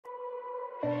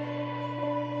Hi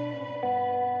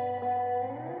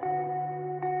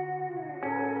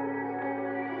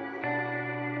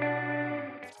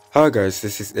guys,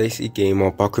 this is AC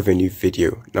Gamer back with a new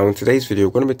video. Now in today's video,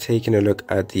 we're going to be taking a look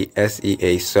at the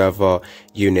SEA server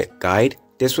unit guide.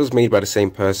 This was made by the same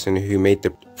person who made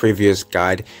the previous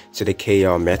guide to the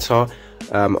KR meta.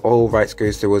 All rights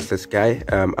goes towards this guy,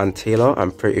 and Taylor.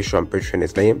 I'm pretty sure I'm butchering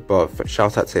his name, but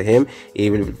shout out to him. He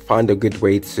will find a good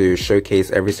way to showcase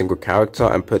every single character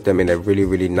and put them in a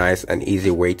really nice and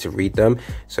easy way to read them.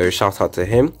 So shout out to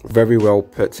him. Very well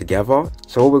put together.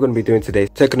 So what we're going to be doing today,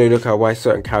 taking a look at why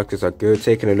certain characters are good,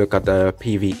 taking a look at the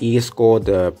PvE score,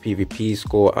 the PvP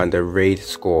score, and the raid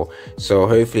score. So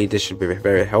hopefully this should be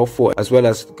very helpful, as well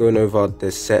as going over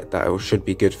the set that should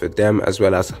be good for them, as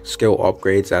well as skill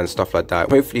upgrades and stuff like that.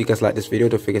 Hopefully you guys like this video.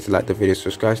 Don't forget to like the video,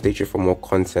 subscribe, stay tuned for more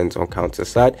content on Counter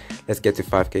Side. Let's get to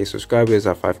 5k subscribers.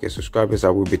 At 5k subscribers, I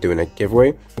will be doing a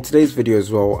giveaway. In today's video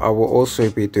as well, I will also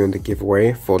be doing the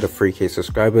giveaway for the 3k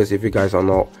subscribers. If you guys are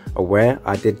not aware,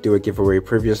 I did do a giveaway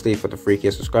previously for the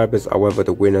 3k subscribers. However,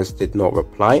 the winners did not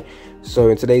reply. So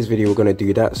in today's video, we're going to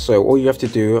do that. So all you have to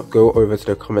do, go over to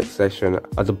the comment section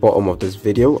at the bottom of this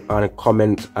video and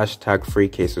comment hashtag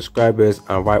 3k subscribers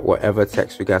and write whatever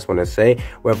text you guys want to say,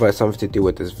 whether it's something to do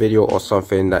with this video or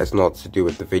something that is not to do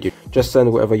with the video. Just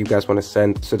send whatever you guys want to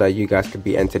send so that you guys can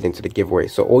be entered into the giveaway.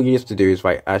 So all you have to do is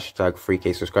write hashtag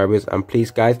 3k subscribers, and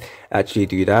please guys actually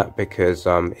do that, because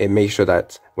it makes sure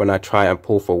that when I try and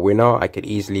pull for winner, I can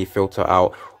easily filter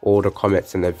out all the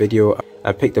comments in the video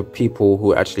and pick the people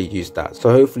who actually use that. So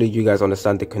hopefully you guys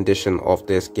understand the condition of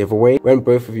this giveaway. When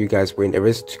both of you guys win, there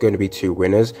is going to be 2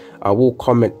 winners. I will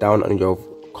comment down on your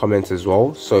comments as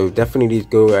well, so definitely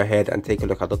go ahead and take a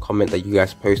look at the comment that you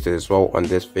guys posted as well on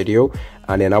this video,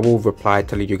 and then I will reply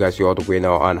telling you guys you're the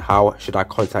winner and how should I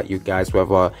contact you guys,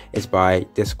 whether it's by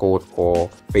Discord or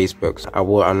Facebook. So I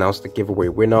will announce the giveaway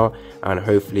winner, and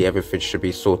hopefully everything should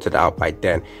be sorted out by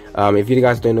then. If you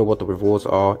guys don't know what the rewards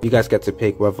are, you guys get to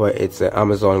pick whether it's an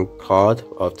Amazon card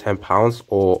of £10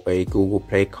 or a Google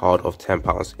Play card of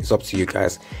 £10. It's up to you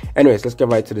guys. Anyways, let's get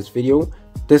right to this video.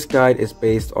 This guide is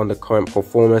based on the current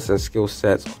performance and skill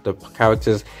sets of the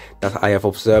characters that I have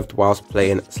observed whilst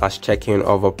playing / checking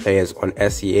other players on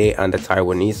SEA and the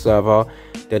Taiwanese server.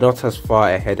 They're not as far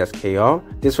ahead as KR.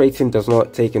 This rating does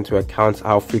not take into account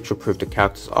how future-proof the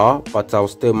characters are, but I'll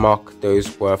still mark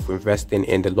those worth investing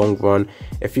in the long run.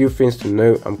 A few things to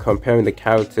note: I'm comparing the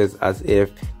characters as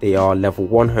if they are level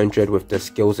 100 with their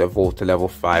skills evolved to level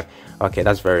 5. Okay,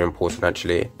 that's very important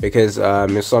actually, because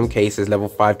in some cases level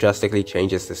 5 drastically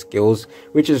changes the skills,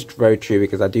 which is very true,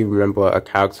 because I do remember a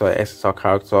character, an SSR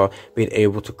character, being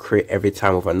able to crit every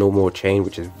time with a normal chain,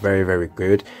 which is very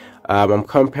good. I'm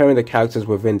comparing the characters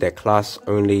within their class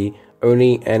only.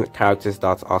 Only end characters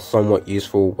that are somewhat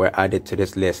useful were added to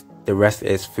this list. The rest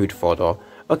is food fodder.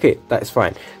 Okay, that is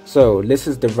fine. So this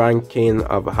is the ranking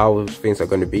of how things are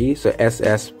going to be. So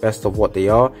SS, best of what they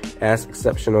are; S,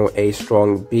 exceptional; A,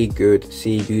 strong; B, good;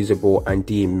 C, usable; and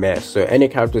D, mess. So any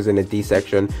characters in the D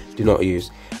section, do not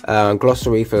use.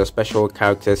 Glossary for the special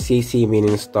characters: CC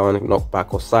meaning stun,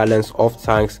 knockback, or silence; off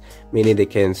tanks meaning they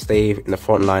can stay in the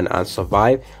front line and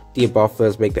survive;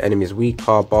 debuffers make the enemies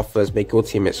weaker; buffers make your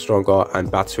teammates stronger;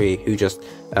 and battery, who just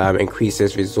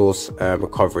increases resource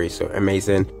recovery. So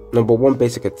amazing. Number 1,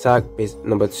 basic attack;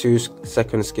 number 2,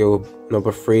 second skill;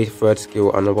 number 3, third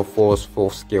skill; and number 4 is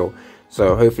fourth skill.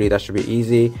 So hopefully that should be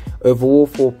easy. Overall,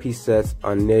 4-piece sets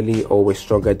are nearly always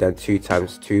stronger than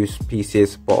 2x2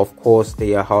 pieces, but of course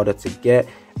they are harder to get,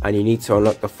 and you need to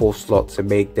unlock the 4th slot to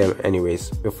make them anyways.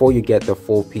 Before you get the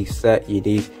 4-piece set, you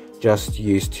need just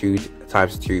use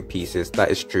 2x2 pieces. That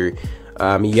is true.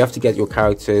 You have to get your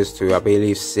characters to, I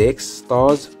believe, 6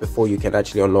 stars before you can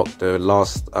actually unlock the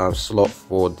last slot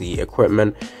for the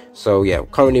equipment. So yeah,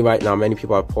 currently right now many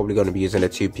people are probably going to be using a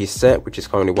 2-piece set, which is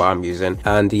currently what I'm using,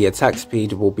 and the attack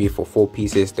speed will be for 4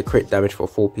 pieces, the crit damage for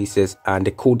 4 pieces, and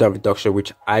the cooldown reduction,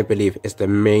 which I believe is the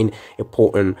main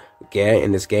important gear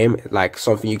in this game, like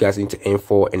something you guys need to aim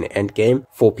for in the end game,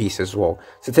 4 pieces as well.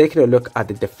 So taking a look at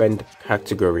the defend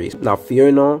categories. Now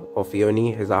Fiona, or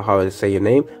Fioni, is that how I say your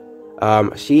name?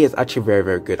 She is actually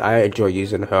very good. I enjoy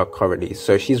using her currently.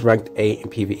 So she's ranked A in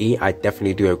PvE. I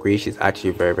definitely do agree. She's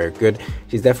actually very good.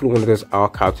 She's definitely one of those R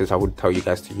characters I would tell you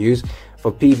guys to use.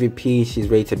 For PvP, she's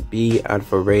rated B, and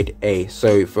for raid A.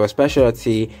 So for a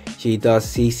specialty, she does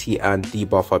CC and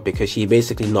debuffer, because she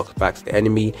basically knocks back the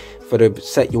enemy. For the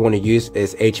set you want to use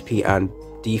is HP and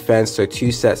defense. So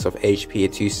 2 sets of HP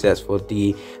and 2 sets for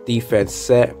the defense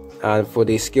set. And for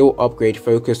the skill upgrade,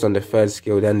 focus on the 3rd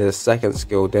skill, then the 2nd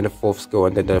skill, then the 4th skill,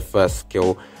 and then the 1st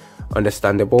skill.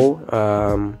 understandable.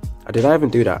 Did I even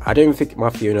do that? I don't even think my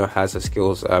Fiona has the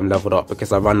skills leveled up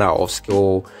because I ran out of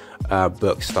skill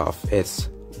book stuff. It's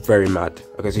very mad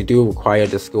because you do require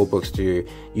the skill books to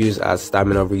use as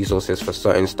stamina resources for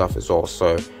certain stuff as well.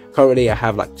 So currently I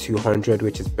have like 200,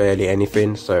 which is barely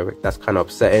anything, so that's kind of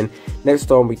upsetting.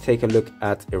 Next on, we take a look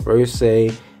at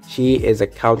Erose. She is a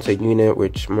counter unit,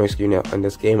 which most units in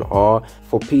this game are.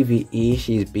 For PvE,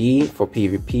 she's B. For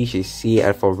PvP, she's C.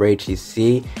 And for raid, she's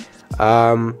C.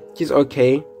 She's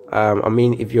okay. I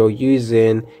mean, if you're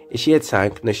using, is she a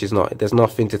tank? No, she's not. There's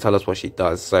nothing to tell us what she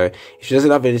does. So if she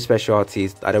doesn't have any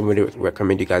specialties, I don't really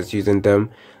recommend you guys using them.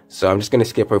 So I'm just going to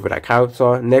skip over that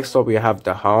character. Next up, we have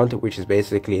the Hound, which is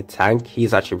basically a tank.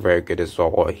 He's actually very good as well.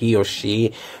 Or he or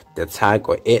she, the tank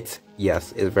or it,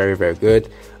 yes, is very, very good.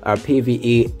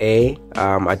 PvE A,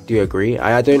 I do agree.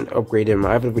 I don't upgrade him.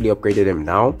 I haven't really upgraded him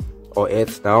now, or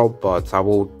it now, but I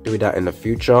will do that in the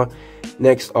future.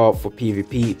 Next up, for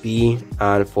PvP, B,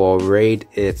 and for raid,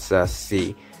 it's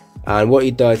C. And what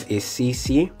he does is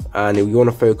CC, and we want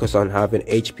to focus on having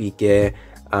HP gear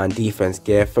and defense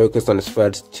gear. Focus on his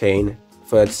third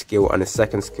skill, and his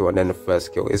second skill, and then the first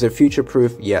skill. Is it future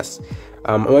proof? Yes.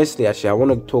 Honestly, actually, I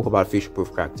want to talk about future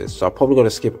proof characters, so I'm probably going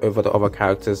to skip over the other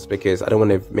characters because I don't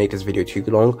want to make this video too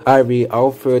long. Ivy,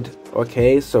 Alfred.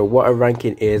 Okay, so what her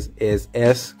ranking is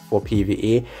S for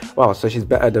PvE. Wow, so she's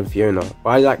better than Fiona. But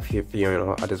I like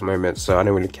Fiona at this moment, so I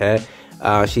don't really care.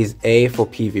 She's A for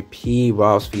PvP,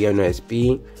 whilst Fiona is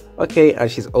B. Okay, and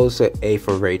she's also A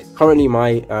for raid. Currently,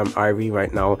 my Ivy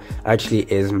right now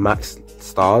actually is max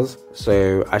stars,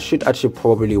 so I should actually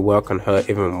probably work on her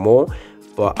even more.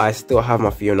 But I still have my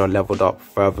Fiona leveled up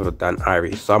further than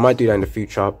Irie, so I might do that in the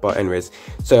future. But anyways,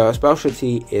 so her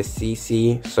specialty is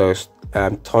CC, so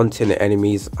taunting the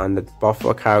enemies, and the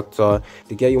buffer character,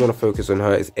 the gear you want to focus on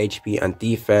her is HP and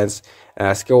defense.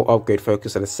 Skill upgrade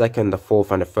focus on the second, the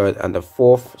fourth, and the third, and the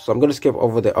fourth. So I'm going to skip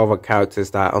over the other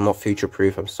characters that are not future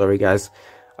proof. I'm sorry guys,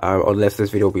 unless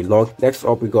this video will be long. Next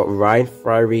up, we got Ryan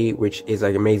Fiery, which is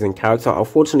an amazing character.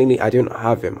 Unfortunately, I don't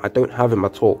have him. I don't have him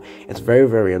at all. It's very,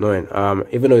 very annoying.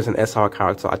 Even though it's an SR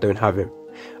character, I don't have him.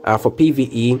 For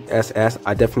PvE, SS,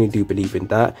 I definitely do believe in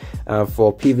that.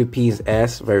 For PvP's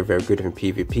S, very, very good in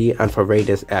PvP. And for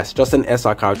Raiders S, just an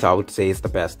SR character, I would say is the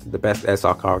best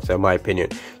SR character in my opinion.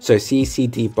 So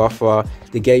CCD buffer,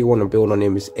 the gear you want to build on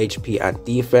him is HP and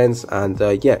defense. And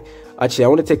yeah, actually I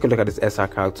want to take a look at this SR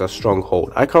character,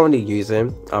 Stronghold. I currently use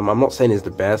him. I'm not saying he's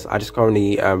the best. I just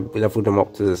currently leveled him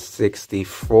up to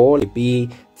 64. B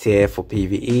tier for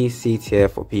PvE, C tier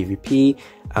for PvP,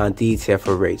 and D tier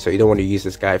for raid. So you don't want to use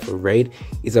this guy for raid.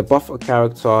 He's a buffer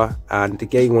character, and the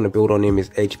gear you want to build on him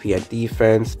is HP and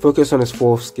defense. Focus on his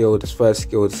fourth skill, his first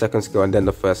skill, the second skill, and then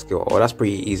the first skill. Oh, that's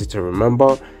pretty easy to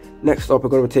remember. Next up, we're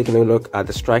going to be taking a look at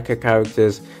the striker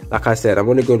characters. Like I said, I'm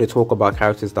only going to talk about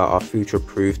characters that are future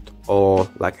proofed, or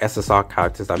like SSR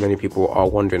characters that many people are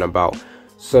wondering about.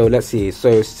 So let's see.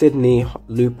 So Sydney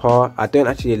Looper, I don't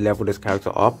actually level this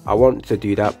character up. I want to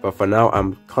do that, but for now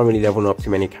I'm currently leveling up too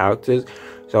many characters,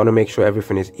 so I want to make sure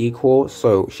everything is equal.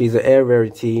 So she's an air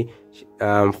rarity.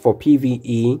 For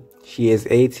PvE, she is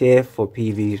A tier. For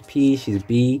PvP, she's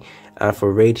B, and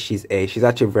for raid, she's A. She's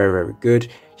actually very, very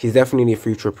good. She's definitely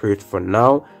future proof for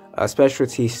now.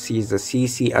 Specialty, she's a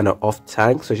CC and an off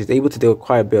tank, so she's able to deal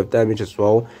quite a bit of damage as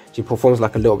well. She performs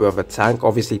like a little bit of a tank.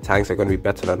 Obviously tanks are going to be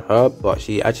better than her, but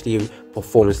she actually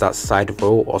performs that side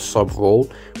role or sub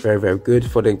role very, very good.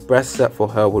 For the breast set for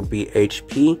her would be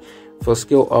HP. For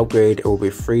skill upgrade, it will be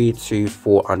 3, 2,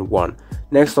 4, and 1.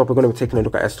 Next up, we're going to be taking a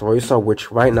look at Esterosa,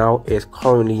 which right now is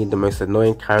currently the most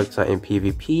annoying character in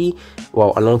PvP,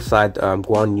 well, alongside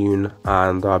Guan Yun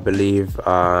and I believe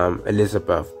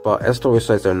Elizabeth. But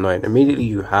Esterosa is annoying. Immediately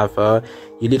you have her,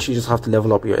 you literally just have to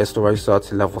level up your Esterosa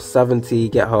to level 70,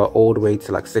 get her all the way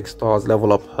to like 6 stars,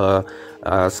 level up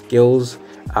her skills,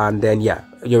 and then yeah,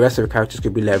 your rest of the characters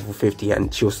could be level 50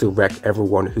 and she'll still wreck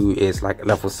everyone who is like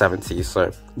level 70.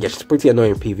 So yeah, she's pretty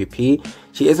annoying in PvP.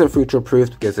 She isn't future proof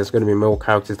because there's going to be more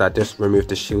characters that just remove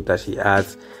the shield that she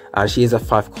adds, and she is a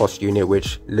 5 cost unit,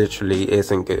 which literally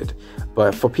isn't good.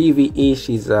 But for PvE,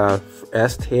 she's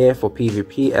S tier. For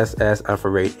PvP, SS, and for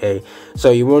raid A.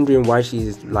 So you're wondering why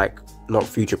she's like not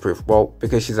future proof. Well,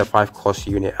 because she's a 5 cost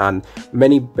unit, and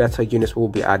many better units will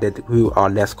be added who are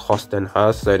less cost than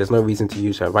her, so there's no reason to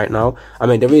use her right now. I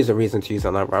mean, there is a reason to use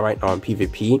her right now in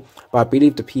PvP, but I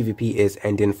believe the PvP is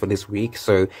ending for this week,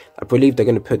 so I believe they're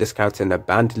going to put this character in the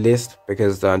banned list,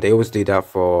 because they always do that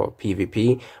for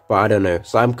PvP, but I don't know.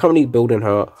 So I'm currently building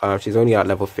her. She's only at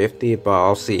level 50, but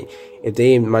I'll see. If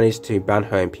they manage to ban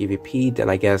her in PvP, then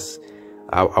I guess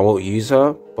I won't use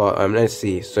her. But let's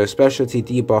see. So specialty,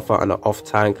 debuffer, and an off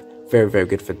tank. very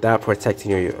good for that,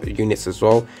 protecting your units as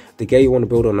well. The gear you want to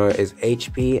build on her is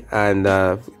HP, and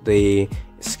the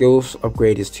skills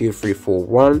upgrade is 2, 3, 4,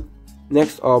 1.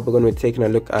 Next up, we're going to be taking a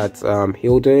look at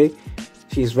Hilde.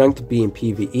 She's ranked B in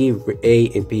PvE, A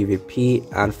in PvP,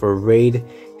 and for raid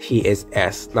she is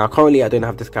S. Now currently I don't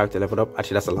have this character leveled up.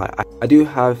 Actually, that's a lie. I do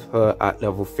have her at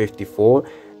level 54.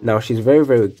 Now she's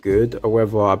very good.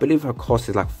 However, I believe her cost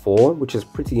is like 4, which is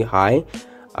pretty high.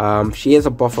 She is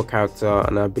a buffer character,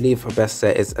 and I believe her best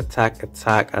set is attack,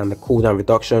 and the cooldown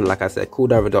reduction. Like I said,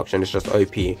 cooldown reduction is just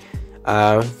OP.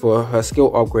 For her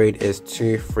skill upgrade is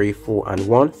 2, 3, 4, and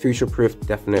 1. Future proof,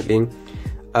 definitely.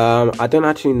 I don't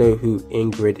actually know who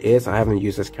Ingrid is. I haven't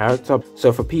used this character.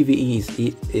 So for PvE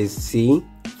is C,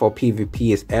 for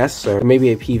PvP is S, so maybe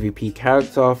a PvP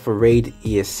character. For raid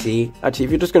E is C. Actually,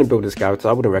 if you're just going to build this character,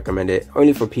 I wouldn't recommend it.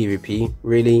 Only for PvP,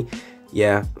 really.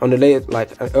 Yeah, on the later, like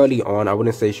early on, I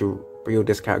wouldn't say you should build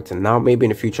this character now. Maybe in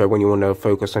the future when you want to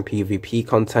focus on PvP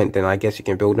content, then I guess you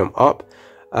can build them up.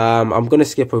 I'm going to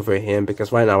skip over him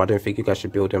because right now I don't think you guys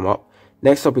should build him up.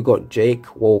 Next up, we got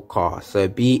Jake Walker. So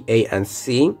B, A, and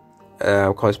C,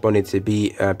 corresponding to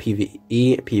B,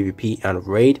 PvE, PvP, and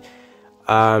raid.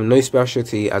 No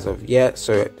specialty as of yet,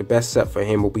 so the best set for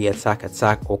him will be attack,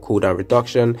 or cooldown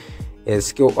reduction. Is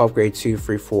skill upgrade 2,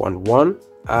 3, 4, and 1.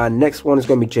 Next one is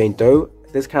going to be Jane Doe.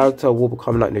 This character will be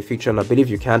coming out in the future, and I believe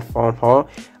you can farm her.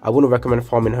 I wouldn't recommend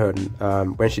farming her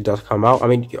when she does come out. I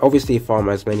mean, you obviously farm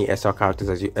as many SR characters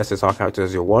as SSR characters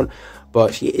as you want,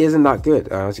 but she isn't that good.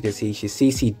 As you can see, she's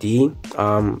CCD.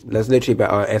 There's literally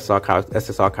better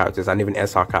SSR characters and even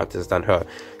SR characters than her.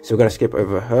 So we're going to skip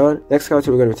over her. Next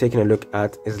character we're going to be taking a look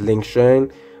at is Ling Sheng.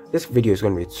 This video is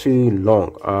going to be too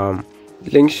long.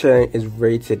 Ling Sheng is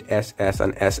rated SS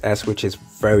and SS, which is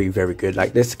very good.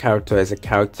 Like, this character is a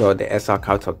character the SR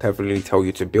character definitely tell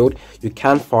you to build. You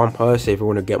can farm her, so if you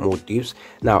want to get more dupes.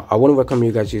 Now, I wouldn't recommend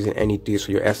you guys using any dupes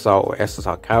for your SR or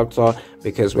SSR character,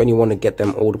 because when you want to get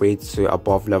them all the way to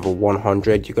above level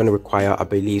 100, you're going to require, I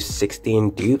believe,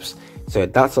 16 dupes. So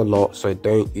that's a lot, so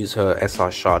don't use her SR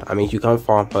shard. I mean, you can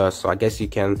farm her, so I guess you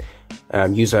can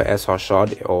use her SR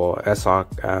shard or SR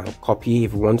copy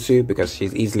if you want to, because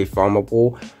she's easily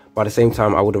farmable, but at the same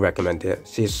time I wouldn't recommend it.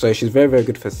 She's very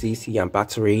good for CC and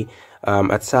battery.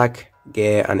 Attack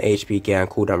gear and HP gear and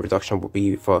cooldown reduction will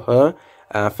be for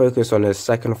her. Focus on the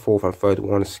second, fourth, and third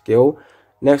one skill.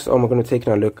 Next on, we're going to take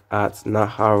a look at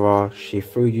Nahara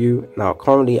Shifuyu. Now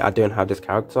currently I don't have this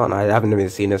character, and I haven't even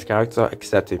seen this character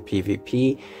except in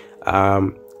PvP.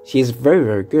 She's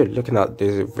very good. Looking at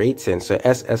the rating, so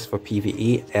SS for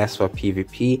PvE, S for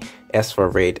PvP, S for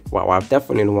raid. Wow, I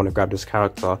definitely want to grab this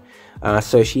character.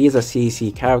 So she is a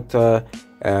CC character.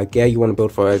 Gear you want to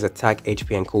build for her is attack,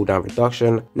 HP, and cooldown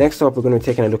reduction. Next up, we're going to be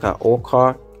taking a look at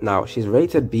Orca. Now she's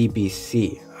rated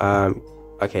BBC.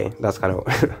 Okay, that's kind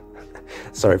of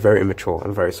sorry, very immature.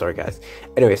 I'm very sorry, guys.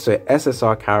 Anyway, so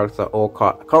SSR character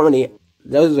Orca. Currently,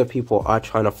 loads of people are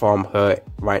trying to farm her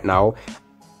right now.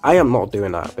 I am not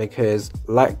doing that, because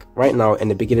like right now in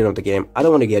the beginning of the game, I don't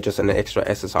want to get just an extra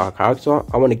SSR character.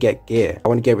 I want to get gear. I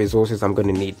want to get resources I'm going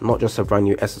to need, not just a brand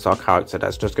new SSR character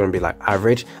that's just going to be like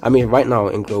average. I mean, right now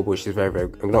in global, she's very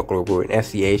not global, in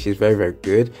SEA she's very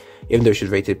good, even though she's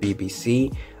rated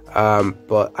BBC.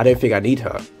 But I don't think I need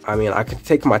her. I mean, I can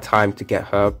take my time to get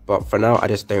her, but for now I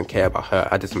just don't care about her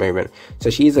at this moment. So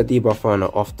she's a debuffer and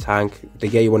an off tank. The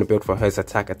gear you want to build for her is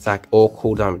attack, or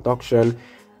cooldown reduction.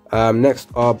 Next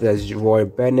up, there's Roy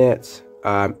Bennett,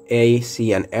 A,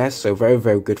 C, and S, so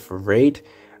very good for raid.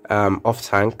 Off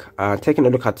tank. Taking a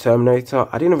look at Terminator,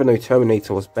 I didn't even know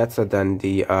Terminator was better than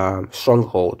the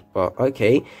Stronghold, but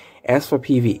okay. S for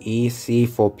PvE, C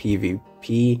for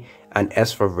PvP, and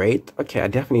S for raid. Okay, I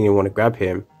definitely want to grab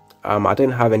him. I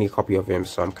don't have any copy of him,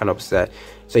 so I'm kind of upset.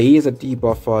 So he is a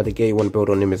debuffer. The gear you want to build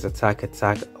on him is attack,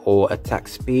 or attack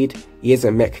speed. He is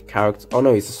a mech character. Oh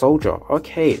no, he's a soldier.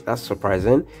 Okay, that's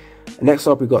surprising. Next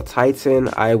up, we got Titan.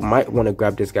 I might want to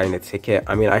grab this guy in the ticket.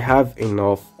 I mean, I have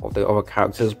enough of the other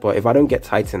characters, but if I don't get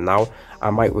Titan now, I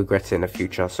might regret it in the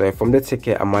future. So from the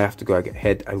ticket, I might have to go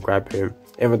ahead and grab him,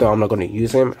 even though I'm not going to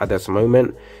use him at this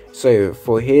moment. So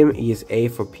for him, he is A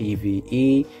for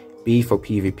PvE, B for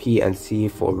PvP, and C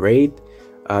for raid.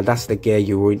 That's the gear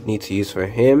you would need to use for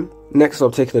him. Next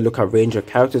up, taking a look at ranger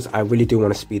characters. I really do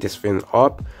want to speed this thing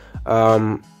up.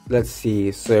 Let's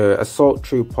see. So Assault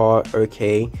Trooper,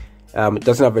 okay. It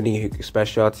doesn't have any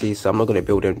specialty, so I'm not going to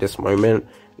build him this moment.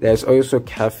 There's also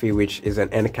Kathy, which is an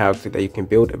end character that you can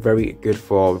build, very good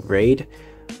for raid.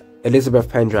 Elizabeth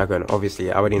Pendragon,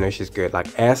 obviously, I already know she's good. Like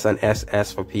S and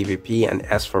SS for PvP and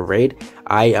S for raid.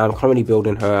 I am currently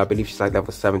building her. I believe she's like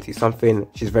level 70 something.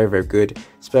 She's very, very good.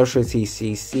 Specialty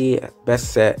CC,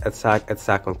 best set, attack, and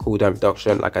cooldown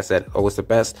reduction. Like I said, always the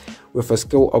best. With a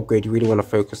skill upgrade, you really want to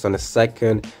focus on the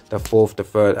second, the fourth, the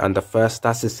third, and the first.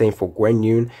 That's the same for Gwen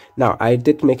Yoon. Now, I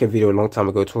did make a video a long time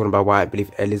ago talking about why I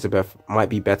believe Elizabeth might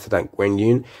be better than Gwen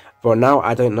Yoon. But now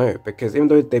I don't know, because even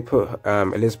though they put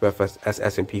Elizabeth as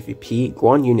SS in PvP,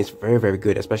 Guan Yun is very, very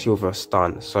good, especially with her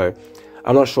stun. So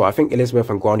I'm not sure. I think Elizabeth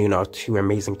and Guan Yun are two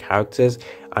amazing characters,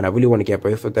 and I really want to get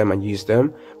both of them and use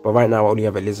them. But right now I only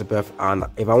have Elizabeth, and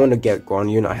if I want to get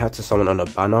Guan Yun, I have to summon on a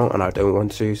banner, and I don't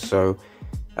want to. So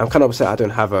I'm kind of upset I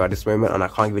don't have her at this moment, and I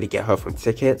can't really get her from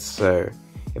tickets. So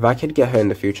if I could get her in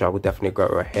the future, I would definitely go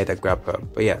ahead and grab her.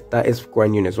 But yeah, that is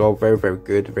Guan Yun as well. Very, very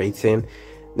good rating.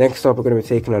 Next up, we're going to be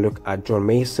taking a look at John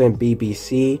Mason,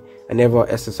 BBC, another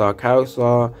SSR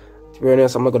character. To be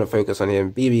honest, I'm not going to focus on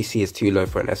him. BBC is too low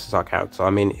for an SSR character. I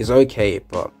mean, it's okay,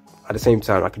 but at the same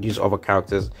time, I could use other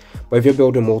characters. But if you're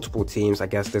building multiple teams, I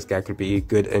guess this guy could be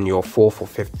good in your 4th or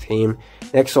 5th team.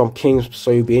 Next up, King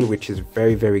Soybean, which is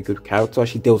very, very good character.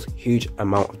 She deals huge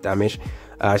amount of damage.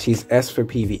 She's S for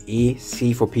PvE,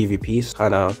 C for PvP. It's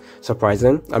kind of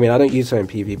surprising. I mean, I don't use her in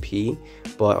PvP,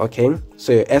 but okay.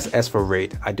 So SS for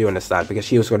raid, I do understand, because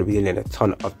she was going to be dealing a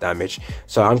ton of damage.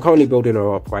 So I'm currently building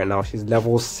her up right now. She's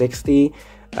level 60.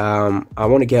 I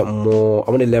want to get more.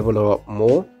 I want to level her up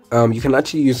more. You can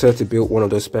actually use her to build one of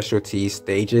those specialty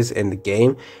stages in the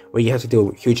game where you have to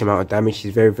deal a huge amount of damage.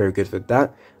 She's very, very good for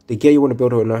that. The gear you want to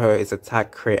build on her is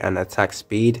attack, crit, and attack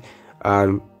speed.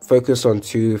 Focus on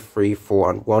 2, 3, 4,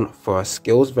 and 1 for her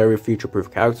skills. Very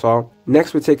future-proof character.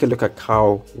 Next, we take a look at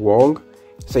Kao Wong.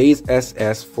 So he's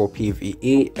SS for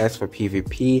PvE, S for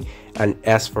PvP, and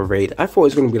S for raid. I thought it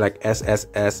was going to be like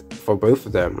SSS for both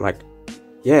of them. Like,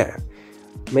 yeah.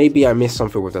 Maybe I missed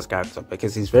something with this character,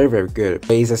 because he's very, very good.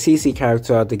 But he's a CC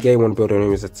character. The game one build on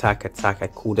him is attack, and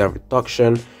cooldown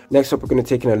reduction. Next up, we're going to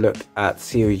take a look at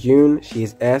Seo Yoon.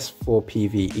 She's S for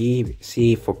PvE,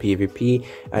 C for PvP,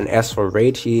 and S for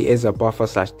raid. She is a buffer /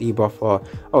 debuffer.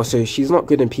 Oh, so she's not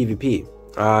good in PvP.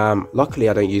 Luckily,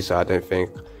 I don't use her, I don't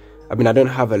think. I mean, I don't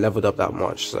have her leveled up that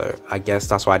much, so I guess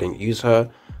that's why I didn't use her.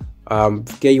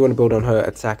 Gear you want to build on her,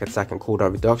 attack, and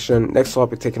cooldown reduction. Next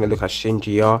up, we're taking a look at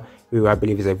Shinjia, who I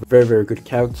believe is a very, very good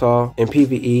character. In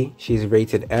PvE, she's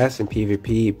rated S, in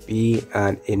PvP, B,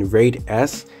 and in raid,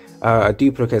 S.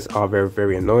 Duplicates are very,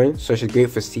 very annoying, so she's great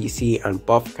for CC and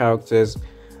buff characters.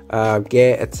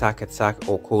 Gear, attack,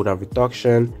 or cooldown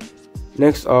reduction.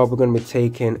 Next up, we're going to be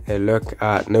taking a look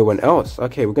at no one else.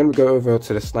 Okay, we're going to go over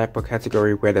to the sniper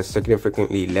category where there's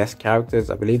significantly less characters,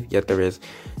 I believe. Yeah, there is.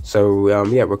 So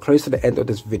yeah, we're close to the end of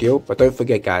this video, but don't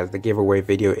forget guys, the giveaway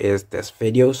video is this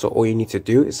video. So all you need to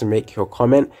do is to make your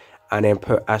comment and then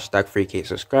put hashtag 3k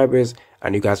subscribers,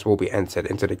 and you guys will be entered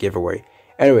into the giveaway.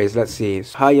 Anyways, let's see.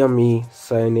 Hayami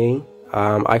Sane.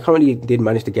 I currently did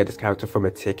manage to get this character from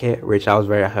a ticket, which I was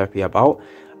very happy about.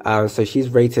 So she's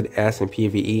rated S in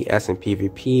PvE, S in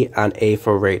PvP, and A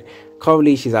for raid.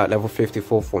 Currently, she's at level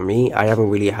 54 for me. I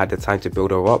haven't really had the time to build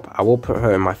her up. I will put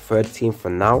her in my 3rd team for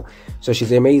now. So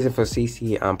she's amazing for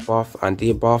CC and buff and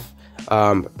debuff.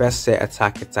 Best set,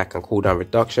 attack, and cooldown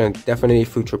reduction. Definitely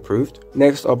future proofed.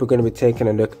 Next up, we're going to be taking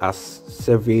a look at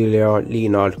Sevilla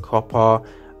Leonard Copper.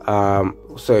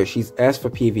 So she's S for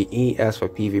PvE, S for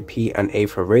PvP, and A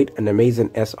for raid. An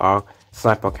amazing SR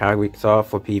sniper character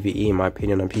for PvE, in my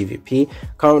opinion, and PvP.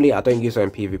 Currently, I don't use her in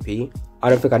PvP. I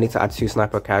don't think I need to add 2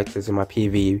 sniper characters in my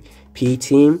PvP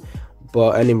team.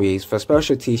 But anyways, for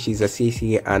specialty, she's a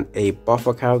CC and a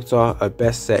buffer character. Her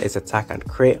best set is attack and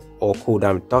crit or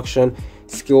cooldown reduction.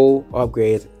 Skill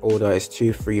upgrade order is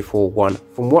 2, 3, 4, 1.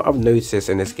 From what I've noticed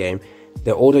in this game,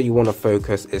 the order you want to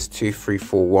focus is 2, 3,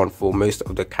 4, 1 for most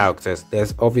of the characters.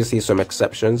 There's obviously some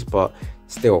exceptions, but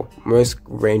still, most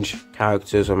range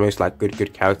characters or most like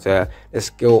good character, the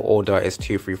skill order is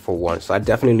 2, 3, 4, 1. So I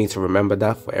definitely need to remember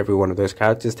that for every one of those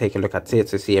characters. Take a look at it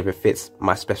to see if it fits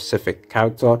my specific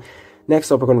character.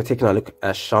 Next up, we're going to be taking a look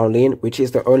at Shaolin, which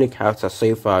is the only character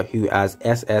so far who has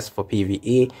SS for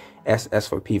PvE, SS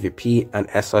for PvP, and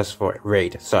SS for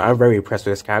raid. So I'm very impressed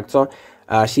with this character.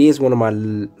 She is one of my,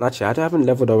 actually I haven't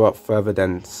leveled her up further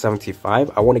than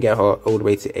 75. I want to get her all the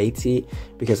way to 80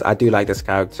 because I do like this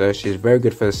character. She's very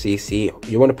good for the CC.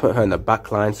 You want to put her in the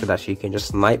back line so that she can just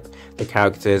snipe the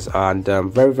characters, and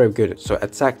very, very good. So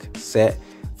attack set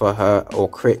for her or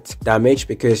crit damage,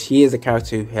 because she is a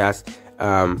character who has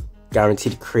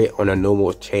guaranteed crit on a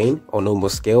normal chain or normal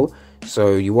skill.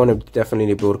 So you want to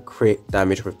definitely build crit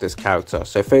damage with this character.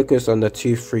 So focus on the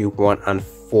 2, 3, 1, and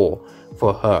 4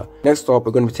 for her. Next up,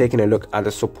 we're going to be taking a look at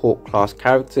the support class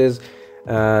characters.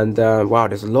 And wow,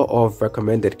 there's a lot of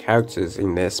recommended characters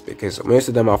in this because most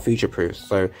of them are future proof.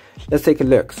 So let's take a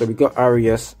look. So we got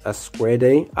Arius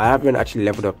Asquede. I haven't actually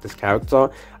leveled up this character.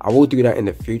 I will do that in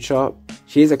the future.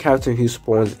 She is a character who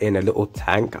spawns in a little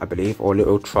tank, I believe, or a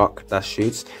little truck that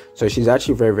shoots. So she's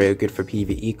actually very good for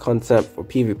PvE content. For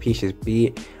PvP she's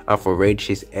B, and for raid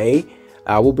she's A.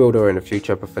 I will build her in the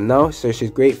future, but for now, so she's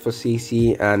great for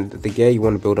CC, and the gear you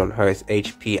want to build on her is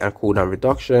HP and cooldown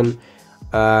reduction.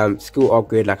 Skill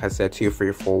upgrade, like I said, 2,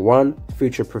 3, 4, 1.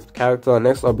 Future proof character.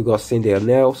 Next up, we got Cindy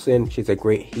Nelson. She's a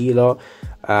great healer.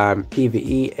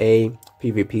 PvE A,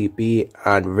 PvP B,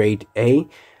 and raid A.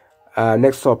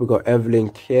 Next up, we got Evelyn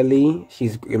Kelly.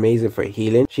 She's amazing for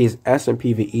healing. She's S in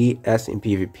PvE, S in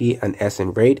PvP, and S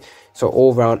in raid. So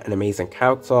all round an amazing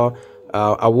character.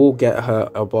 I will get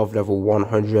her above level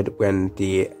 100 when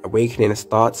the awakening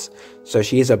starts. So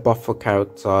she is a buffer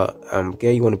character.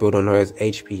 Gear you want to build on her is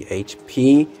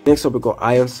HP. Next up we got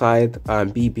Ironside,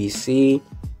 BBC.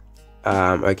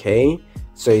 Okay,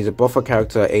 so he's a buffer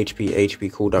character, HP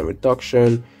cooldown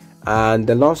reduction. And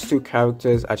the last two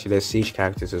characters, actually there's siege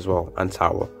characters as well, and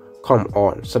tower. Come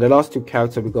on. So the last two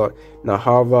characters we got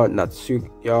Nahara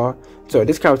Natsuya. So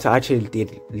this character I actually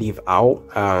did leave out.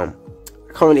 I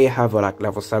currently have her like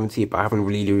level 70, but I haven't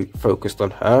really focused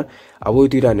on her. I will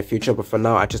do that in the future, but for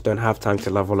now I just don't have time to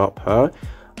level up her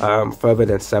further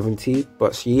than 70.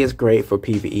 But she is great for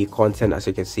PvE content, as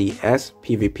you can see. S,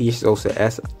 PvP she's also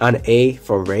S, and A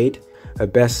for raid. Her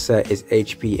best set is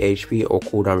HP or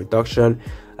cooldown reduction,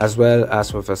 as well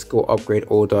as with a skill upgrade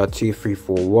order 2, 3,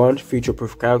 4, 1. Future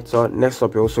proof character. Next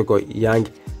up we also got Yang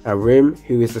Arim,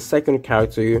 who is the second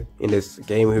character in this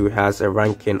game who has a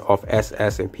ranking of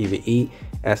SS in PvE,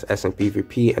 SS in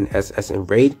PvP, and SS in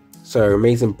raid. So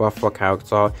amazing buffer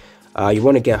character. You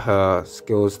want to get her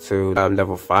skills to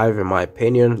level 5 in my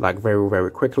opinion, like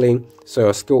very quickly. So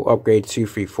a skill upgrade 2,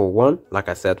 3, 4, 1, like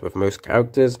I said with most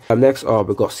characters. Next up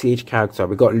we got Siege character.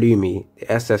 We got Lumi, the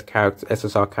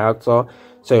SSR character.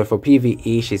 So for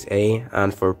PvE she's A,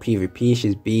 and for PvP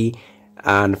she's B,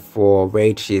 and for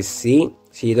raid she's C.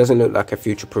 She doesn't look like a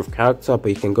future-proof character, but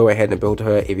you can go ahead and build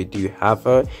her if you do have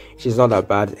her. She's not that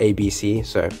bad, ABC,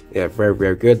 so yeah,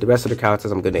 very good. The rest of the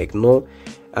characters I'm going to ignore.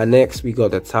 And next we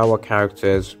got the tower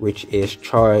characters, which is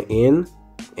Chai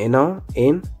Ina,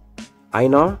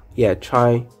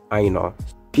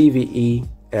 PvE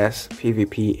S,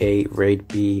 PvP A, raid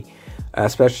B,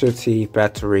 specialty,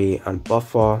 battery, and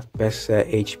buffer. Best set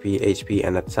HP,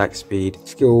 and attack speed.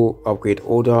 Skill upgrade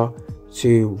order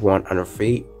 2, 1, and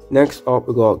 3. Next up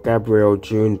we got Gabrielle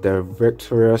June the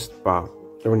Victorious, but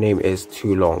your name is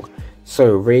too long.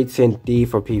 So rating D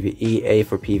for PvE, A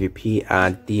for PvP,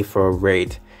 and D for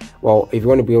raid. Well, if you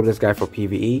want to build this guy for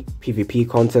PvP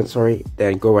content,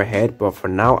 then go ahead. But for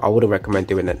now, I wouldn't recommend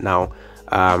doing it now.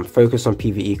 Focus on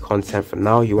PvE content for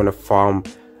now. You want to farm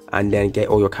and then get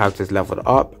all your characters leveled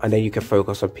up, and then you can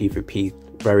focus on PvP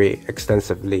very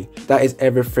extensively. That is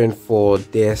everything for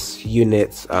this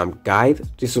unit's guide.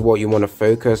 This is what you want to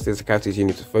focus. These are characters you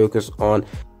need to focus on,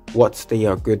 what they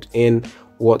are good in,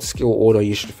 what skill order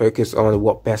you should focus on,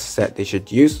 what best set they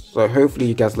should use. So hopefully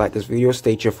you guys like this video.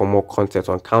 Stay tuned for more content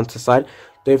on Counterside.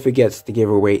 Don't forget the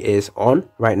giveaway is on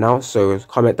right now, so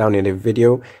comment down in the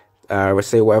video,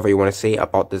 say whatever you want to say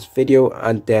about this video,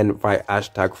 and then write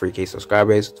hashtag 3K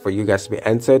subscribers for you guys to be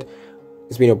entered.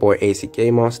 It's been your boy AC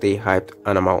Gamer. Stay hyped,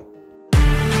 and I'm out.